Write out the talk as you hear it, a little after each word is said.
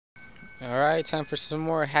Alright, time for some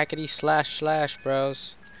more hackety slash,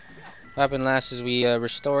 bros. What happened last is we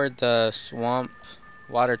restored the swamp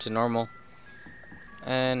water to normal.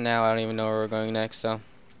 And now I don't even know where we're going next, so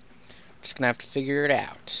just gonna have to figure it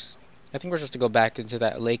out. I think we're supposed to go back into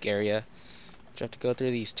that lake area. Which I have to go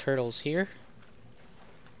through these turtles here.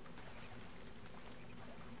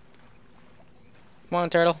 Come on,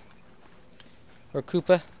 turtle. Or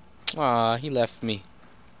Koopa. Aw, he left me.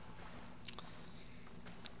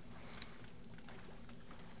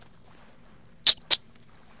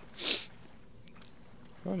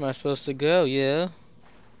 Where am I supposed to go, yeah?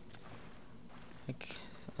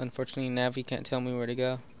 Unfortunately, Navi can't tell me where to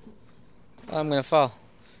go. Oh, I'm gonna fall.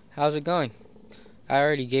 How's it going? I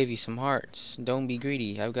already gave you some hearts. Don't be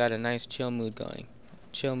greedy. I've got a nice chill mood going.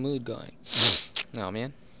 Chill mood going. No,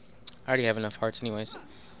 man. I already have enough hearts anyways.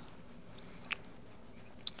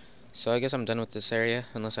 So I guess I'm done with this area,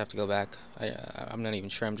 unless I have to go back. I'm not even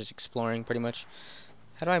sure. I'm just exploring pretty much.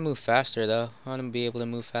 How do I move faster, though? I want to be able to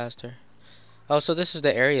move faster. Oh, so this is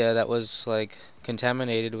the area that was, like,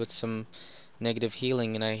 contaminated with some negative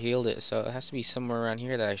healing, and I healed it. So it has to be somewhere around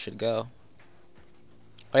here that I should go.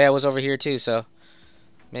 Oh, yeah, it was over here, too, so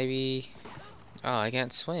maybe... Oh, I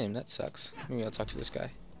can't swim. That sucks. Maybe I'll talk to this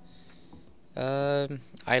guy.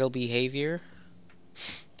 Idle behavior.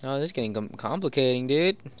 Oh, this is getting complicating,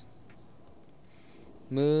 dude.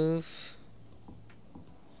 Move.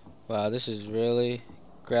 Wow, this is really...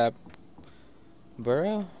 Grab...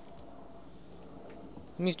 Burrow?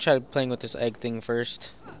 Let me try playing with this egg thing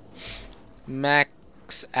first.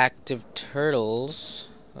 Max active turtles.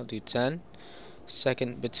 I'll do 10.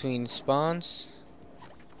 Second between spawns.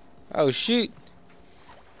 Oh, shoot!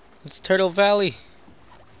 It's Turtle Valley.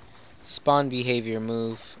 Spawn behavior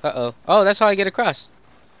move. Uh-oh. Oh, that's how I get across.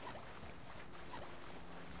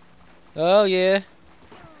 Oh, yeah.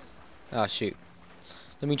 Oh, shoot.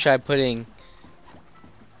 Let me try putting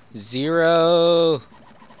 0.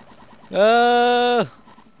 Oh!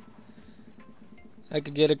 I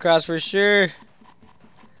could get across for sure.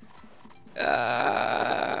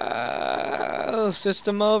 Oh,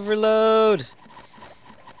 system overload.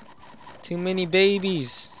 Too many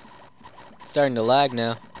babies. It's starting to lag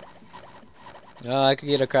now. Oh, I could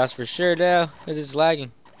get across for sure now. It is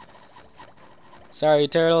lagging. Sorry,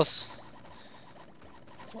 turtles.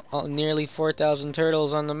 Nearly 4,000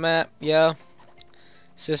 turtles on the map, yo.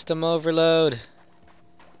 System overload.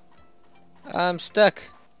 I'm stuck.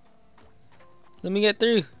 Let me get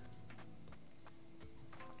through.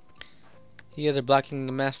 You guys are blocking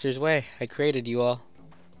the master's way. I created you all.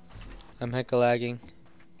 I'm hecka lagging.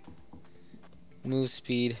 Move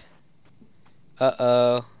speed.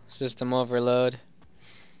 Uh-oh. System overload.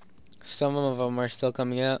 Some of them are still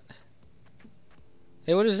coming out.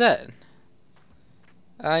 Hey, what is that?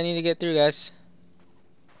 I need to get through, guys.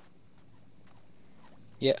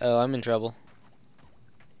 Yeah, oh, I'm in trouble.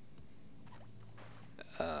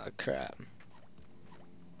 Crap.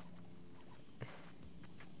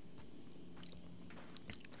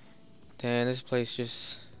 Damn, this place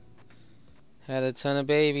just had a ton of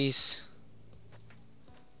babies.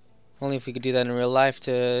 Only if we could do that in real life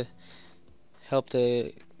to help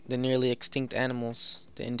the nearly extinct animals,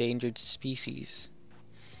 the endangered species.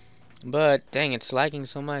 But, dang, it's lagging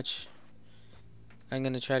so much. I'm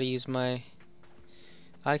gonna try to use my...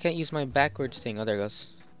 I can't use my backwards thing. Oh, there it goes.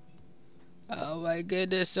 Oh my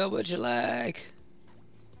goodness, so much lag.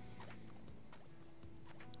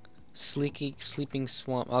 Sleeping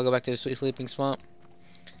swamp. I'll go back to the sleeping swamp.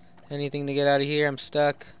 Anything to get out of here? I'm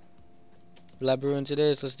stuck. Lab ruins it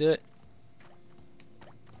is. Let's do it.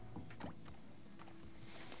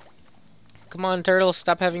 Come on, turtles.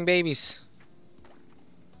 Stop having babies.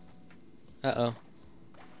 Uh-oh.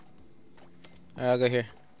 Alright, I'll go here.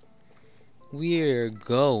 We're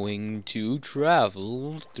going to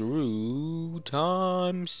travel through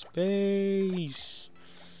time, space.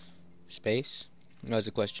 Space? That was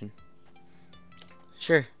a question.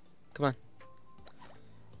 Sure. Come on.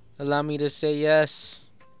 Allow me to say yes.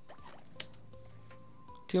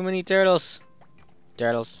 Too many turtles.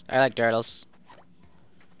 Turtles. I like turtles.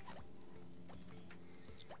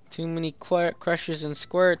 Too many crushes and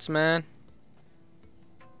squirts, man.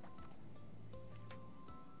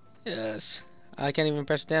 Yes. I can't even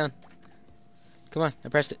press down. Come on, I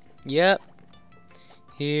pressed it. Yep.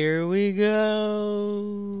 Here we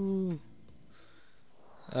go.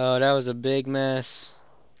 Oh, that was a big mess.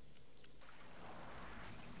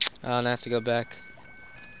 I'll have to go back.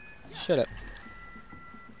 Shut up.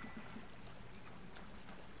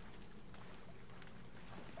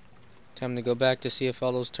 Time to go back to see if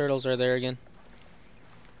all those turtles are there again.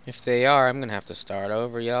 If they are, I'm gonna have to start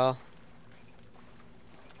over, y'all.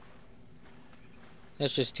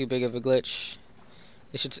 That's just too big of a glitch.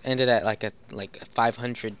 They should end it at like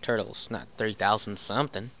 500 turtles, not 3,000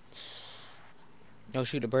 something. Oh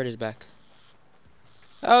shoot, the bird is back.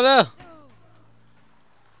 Oh no!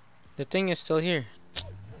 The thing is still here.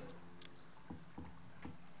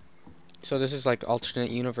 So this is like alternate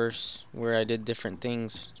universe where I did different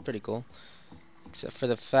things. It's pretty cool. Except for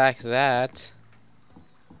the fact that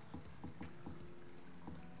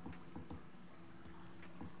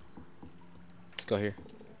let's go here.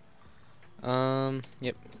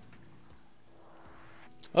 Yep.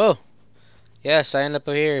 Oh! Yes, I end up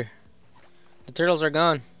here. The turtles are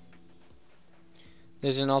gone.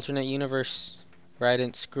 There's an alternate universe where I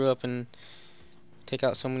didn't screw up and take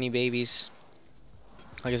out so many babies.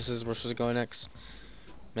 I guess this is where we're supposed to go next.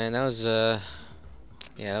 Man, that was yeah,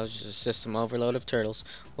 that was just a system overload of turtles.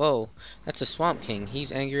 Whoa, that's a Swamp King.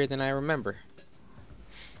 He's angrier than I remember.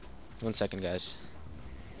 1 second, guys.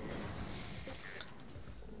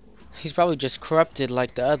 He's probably just corrupted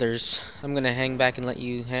like the others. I'm gonna hang back and let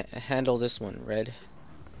you handle this one, Red.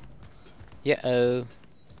 Yeah, oh,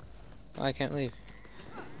 I can't leave.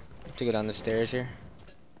 I have to go down the stairs here.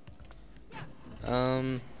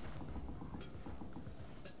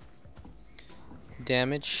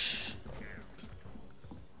 Damage.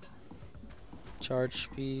 Charge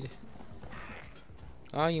speed.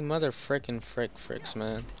 Oh, you mother frickin' fricks,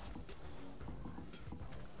 man.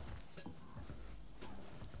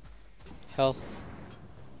 Health.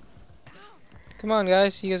 Come on,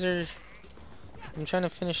 guys. You guys are... I'm trying to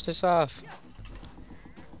finish this off.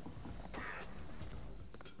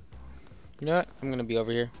 You know what? I'm gonna be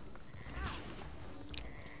over here.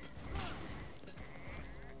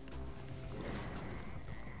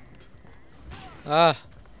 Ah.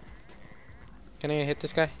 Can I hit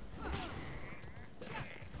this guy?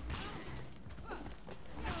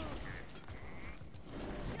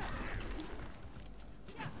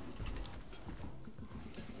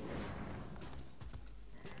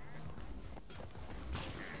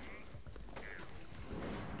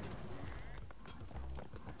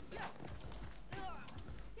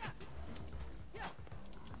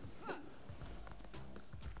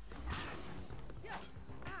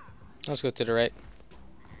 Let's go to the right.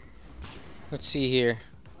 Let's see here.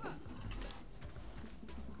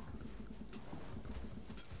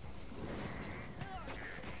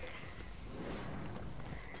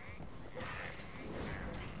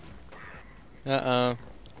 Uh-oh.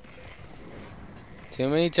 Too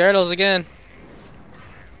many turtles again.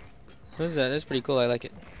 Who's that? That's pretty cool. I like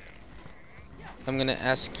it. I'm gonna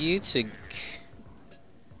ask you to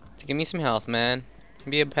give me some health, man.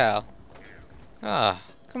 Be a pal. Ah,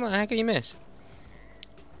 come on. How can you miss?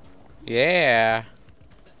 Yeah.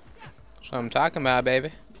 That's what I'm talking about,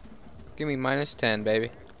 baby. Give me -10, baby.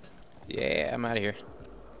 Yeah, I'm out of here.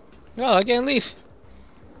 Oh, I can't leave.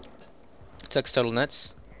 Sucks total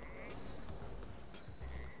nuts.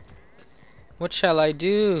 What shall I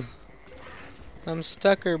do? I'm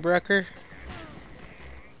stucker, brucker.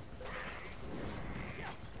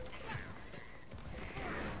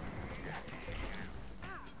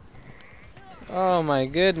 Oh my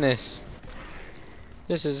goodness.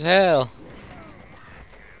 This is hell.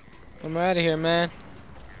 I'm out of here, man.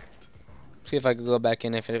 See if I can go back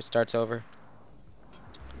in if it starts over.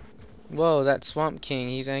 Whoa, that Swamp King.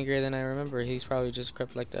 He's angrier than I remember. He's probably just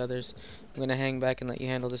corrupt like the others. I'm gonna hang back and let you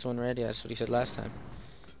handle this one, Red. Yeah, that's what he said last time.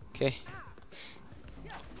 Okay.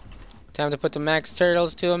 Time to put the max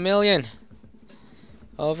turtles to 1,000,000.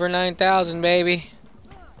 Over 9,000, baby.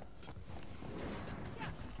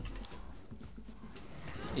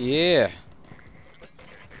 Yeah.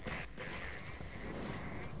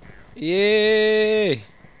 Yay!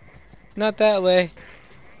 Not that way.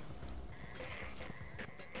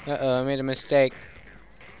 Uh-oh, I made a mistake.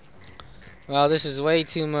 Wow, this is way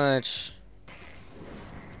too much.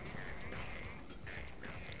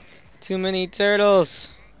 Too many turtles.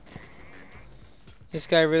 This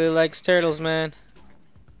guy really likes turtles, man.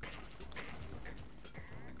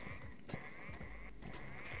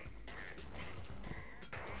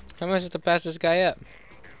 How am I supposed to pass this guy up?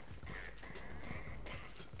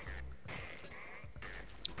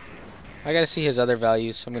 I gotta see his other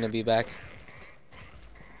values. I'm gonna be back.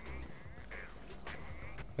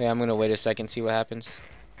 Wait, I'm gonna wait a second, see what happens.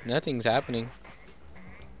 Nothing's happening.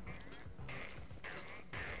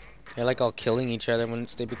 They're like all killing each other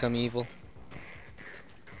once they become evil.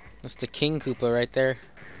 That's the King Koopa right there.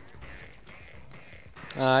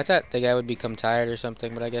 I thought the guy would become tired or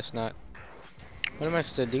something, but I guess not. What am I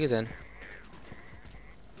supposed to do then?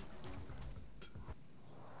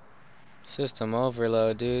 System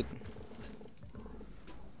overload, dude.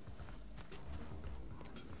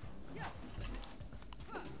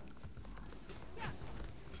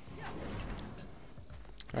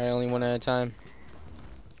 Alright, only one at a time.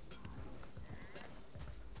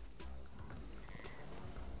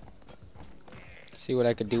 See what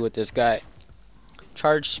I could do with this guy.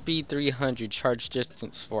 Charge speed 300, charge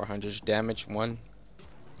distance 400, damage 1.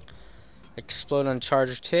 Explode on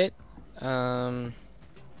charged hit. I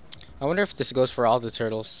wonder if this goes for all the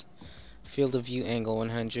turtles. Field of view angle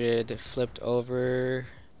 100, flipped over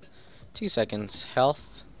 2 seconds.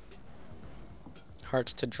 Health.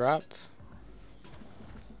 Hearts to drop.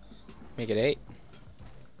 Make it 8.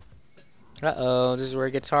 Uh-oh, this is where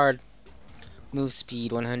it gets hard. Move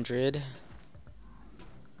speed 100.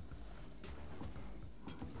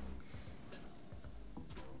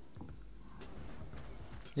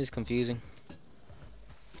 This is confusing.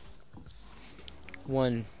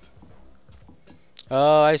 1.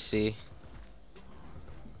 Oh, I see.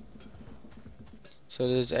 So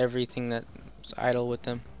there's everything that's idle with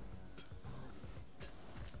them.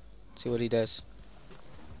 Let's see what he does.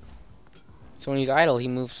 So when he's idle, he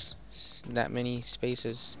moves that many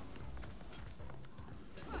spaces.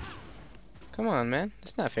 Come on, man.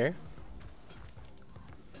 That's not fair.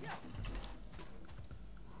 Let's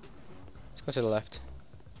go to the left.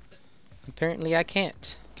 Apparently I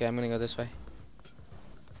can't. Okay, I'm gonna go this way.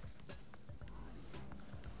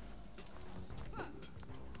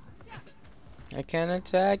 I can't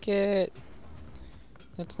attack it.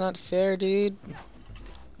 That's not fair, dude.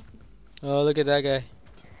 Oh, look at that guy.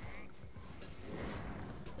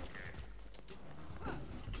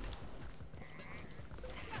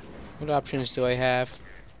 What options do I have?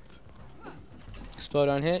 Explode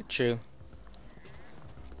on hit? True.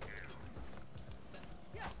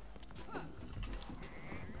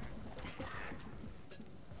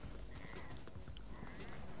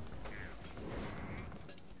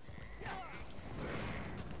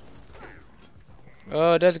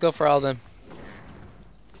 Oh, it does go for all of them.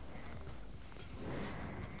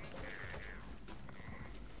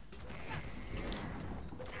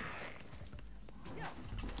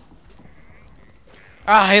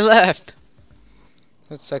 Ah, he left!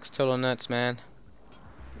 That sucks total nuts, man.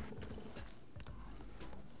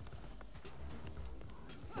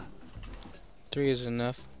 Three is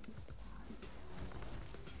enough.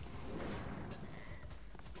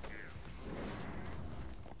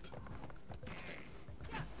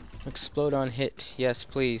 Explode on hit. Yes,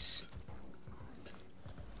 please.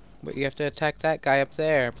 But you have to attack that guy up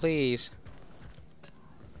there, please.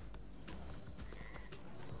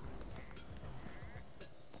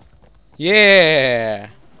 Yeah!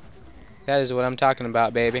 That is what I'm talking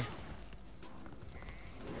about, baby.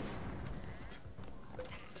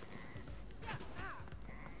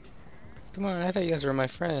 Come on, I thought you guys were my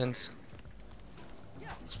friends.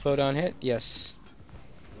 Explode on hit? Yes.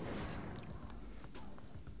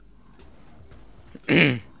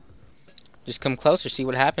 Just come closer, see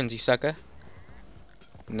what happens, you sucker.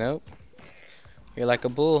 Nope. You're like a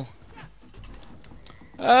bull.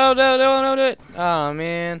 Oh, no, do it. Oh,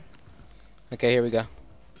 man. Okay, here we go.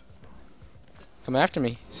 Come after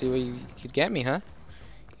me. See what you could get me, huh?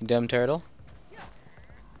 You dumb turtle.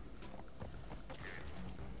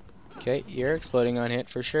 Okay, you're exploding on hit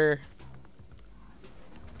for sure.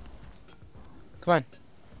 Come on.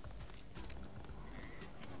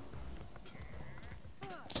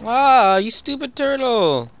 Ah, you stupid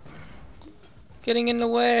turtle! Getting in the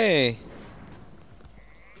way.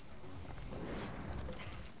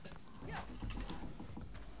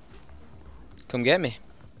 Come get me,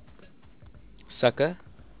 sucker.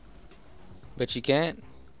 But you can't.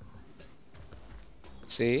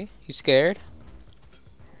 See? You scared?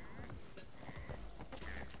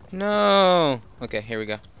 No! Okay, here we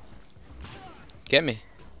go. Get me.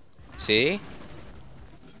 See?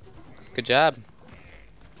 Good job.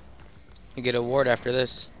 You get an award after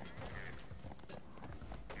this.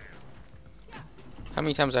 How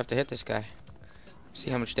many times do I have to hit this guy? See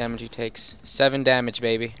how much damage he takes. 7 damage,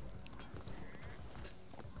 baby.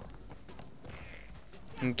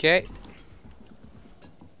 Okay.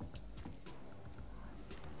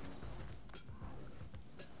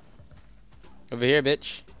 Over here,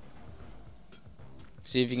 bitch.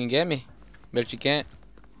 See if you can get me. Bet you can't.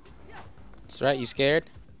 That's right, you scared?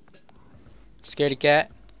 Scaredy cat?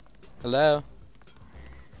 Hello?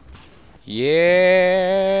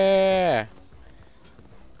 Yeah!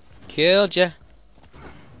 Killed ya.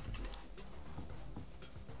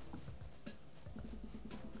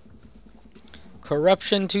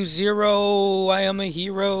 Corruption to 0. I am a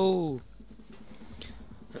hero.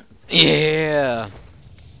 Yeah.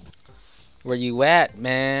 Where you at,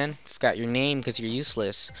 man? Forgot your name because you're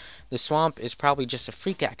useless. The swamp is probably just a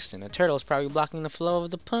freak accident. A turtle is probably blocking the flow of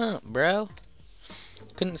the pump, bro.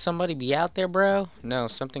 Couldn't somebody be out there, bro? No,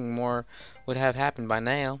 something more would have happened by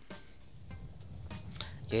now.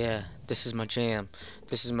 Yeah, this is my jam.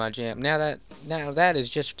 This is my jam. Now that is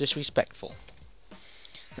just disrespectful.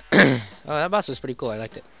 Oh, that boss was pretty cool. I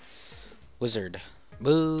liked it. Wizard.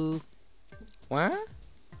 Boo. What?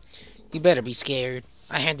 You better be scared.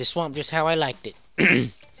 I had the swamp just how I liked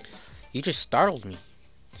it. You just startled me.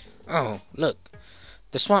 Oh, look.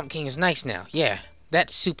 The Swamp King is nice now. Yeah,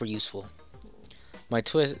 that's super useful. Why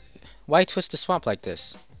twist the swamp like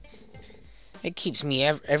this? It keeps me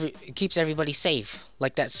it keeps everybody safe.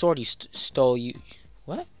 Like that sword you stole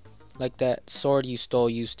what? Like that sword you stole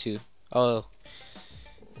used to. Oh,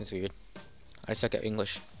 that's weird. I suck at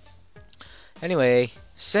English. Anyway,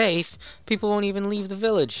 safe? People won't even leave the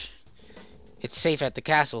village. It's safe at the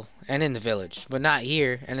castle and in the village, but not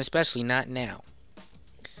here, and especially not now.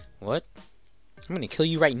 What? I'm gonna kill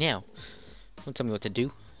you right now. Don't tell me what to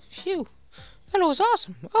do. Phew, that was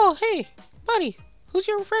awesome. Oh, hey, buddy, who's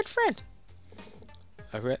your red friend?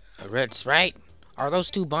 A red sprite? Are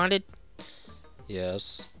those two bonded?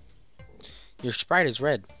 Yes. Your sprite is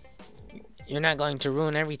red. You're not going to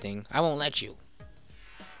ruin everything. I won't let you.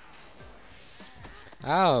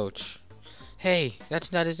 Ouch. Hey,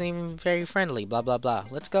 that isn't even very friendly. Blah, blah, blah.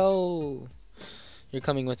 Let's go. You're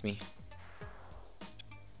coming with me.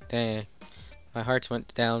 Dang. My hearts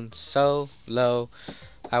went down so low.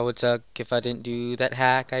 I would suck if I didn't do that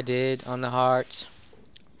hack I did on the hearts.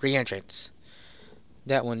 Re-entrance.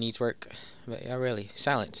 That one needs work. But yeah, really.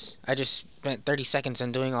 Silence. I just spent 30 seconds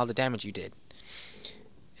on doing all the damage you did.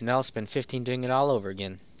 And I'll spend 15 doing it all over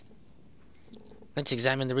again. Let's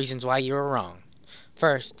examine the reasons why you were wrong.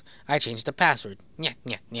 First, I changed the password. Nya,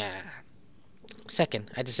 nya, nya. Second,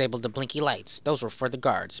 I disabled the blinky lights. Those were for the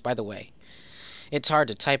guards, by the way. It's hard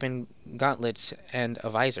to type in gauntlets and a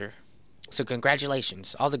visor. So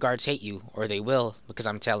congratulations. All the guards hate you, or they will, because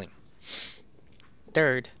I'm telling.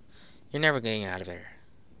 Third, you're never getting out of there.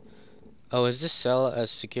 Oh, is this cell as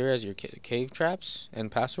secure as your cave traps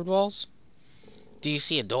and password walls? Do you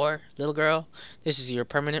see a door, little girl? This is your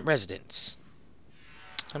permanent residence.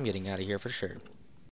 I'm getting out of here for sure.